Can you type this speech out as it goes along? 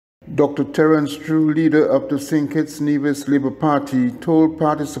Dr. Terrance Drew, leader of the Kitts-Nevis Labour Party, told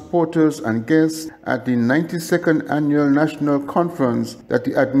party supporters and guests at the 92nd Annual National Conference that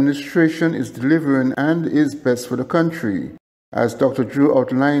the administration is delivering and is best for the country. As Dr. Drew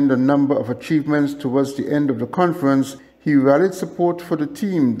outlined a number of achievements towards the end of the conference, he rallied support for the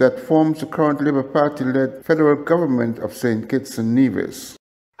team that forms the current Labour Party-led federal government of St. Kitts and Nevis.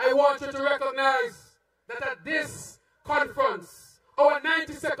 I want you to recognize that at this conference, our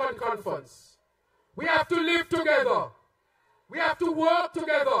 92nd conference, we have to live together, we have to work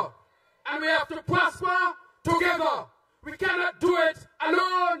together, and we have to prosper together. We cannot do it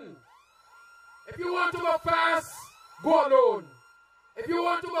alone. If you want to go fast, go alone. If you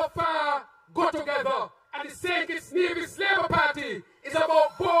want to go far, go together. And the St. Kitts-Nevis Labour Party is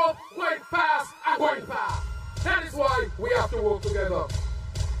about both going fast and going far. That is why we have to work together.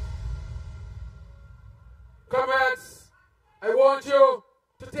 Comrades, I want you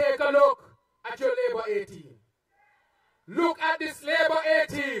to take a look at your Labour A team. Look at this Labour A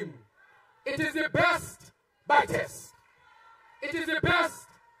team. It is the best by test. It is the best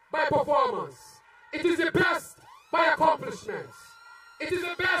by performance. It is the best by accomplishments. It is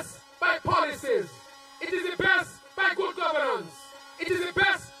the best by policies. It is the best by good governance. It is the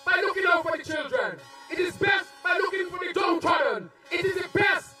best by looking out for the children. It is best by looking for the downtrodden. It is the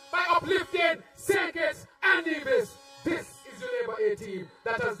best by uplifting St. Kitts and Nevis. This is the Labour A team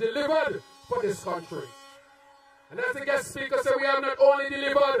that has delivered for this country. And as the guest speaker said, we have not only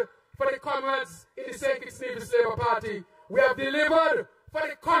delivered for the comrades in the St. Kitts-Nevis Labour Party, we have delivered for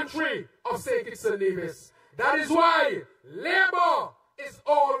the country of St. Kitts and Nevis. That is why Labour is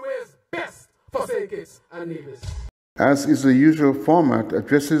always best for St. Kitts and Nevis. As is the usual format,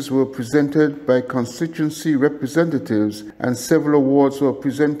 addresses were presented by constituency representatives and several awards were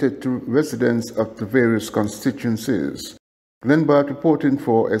presented to residents of the various constituencies. Glenn Bart reporting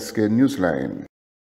for SK Newsline.